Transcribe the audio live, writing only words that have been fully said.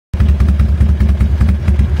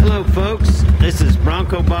folks? This is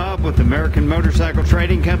Bronco Bob with American Motorcycle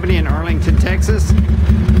Trading Company in Arlington, Texas.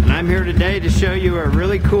 And I'm here today to show you a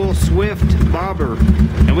really cool Swift bobber.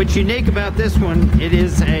 And what's unique about this one, it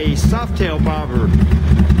is a Softail bobber.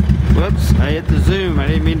 Whoops, I hit the zoom. I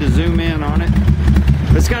didn't mean to zoom in on it.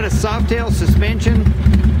 It's got a Softail suspension,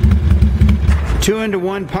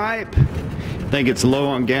 2-into-1 pipe. I think it's low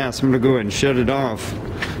on gas. I'm going to go ahead and shut it off.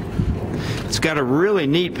 It's got a really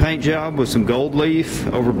neat paint job with some gold leaf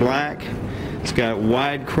over black. It's got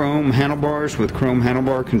wide chrome handlebars with chrome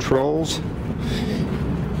handlebar controls.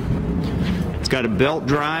 It's got a belt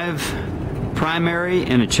drive primary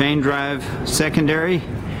and a chain drive secondary.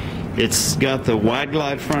 It's got the wide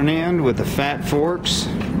glide front end with the fat forks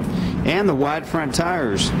and the wide front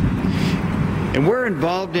tires. And we're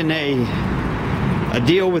involved in a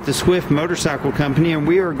deal with the Swift Motorcycle Company, and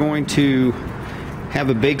we are going to have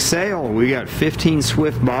a big sale. We got 15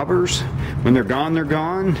 Swift bobbers. When they're gone, they're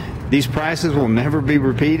gone. These prices will never be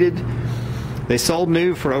repeated. They sold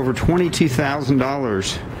new for over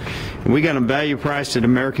 $22,000. We got them value priced at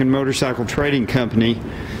American Motorcycle Trading Company.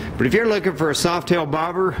 But if you're looking for a Softail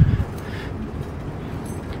bobber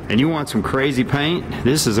and you want some crazy paint,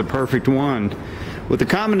 this is a perfect one. With the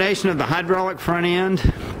combination of the hydraulic front end,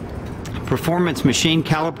 performance machine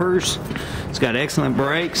calipers, it's got excellent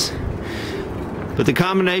brakes. But the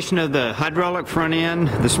combination of the hydraulic front end,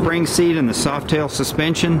 the spring seat, and the Softail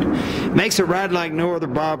suspension makes it ride like no other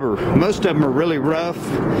bobber. Most of them are really rough.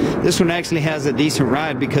 This one actually has a decent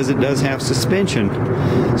ride because it does have suspension.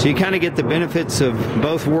 So you kind of get the benefits of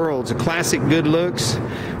both worlds. A classic good looks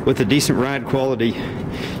with a decent ride quality.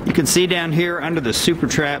 You can see down here under the Super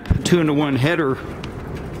Trapp 2-into-1 header,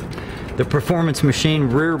 the performance machine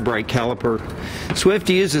rear brake caliper. Swift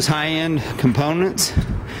uses high-end components.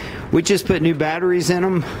 We just put new batteries in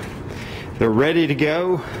them. They're ready to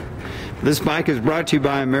go. This bike is brought to you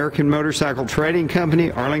by American Motorcycle Trading Company,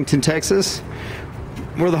 Arlington, Texas.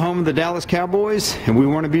 We're the home of the Dallas Cowboys, and we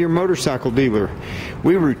want to be your motorcycle dealer.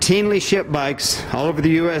 We routinely ship bikes all over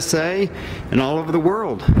the USA and all over the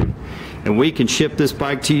world, and we can ship this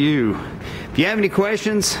bike to you. If you have any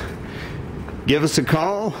questions, give us a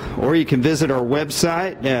call, or you can visit our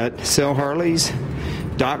website at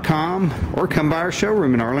sellharleys.com or come by our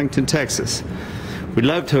showroom in Arlington, Texas. We'd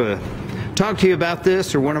love to talk to you about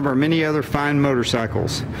this or one of our many other fine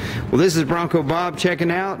motorcycles. Well, this is Bronco Bob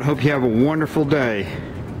checking out. Hope you have a wonderful day.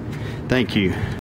 Thank you.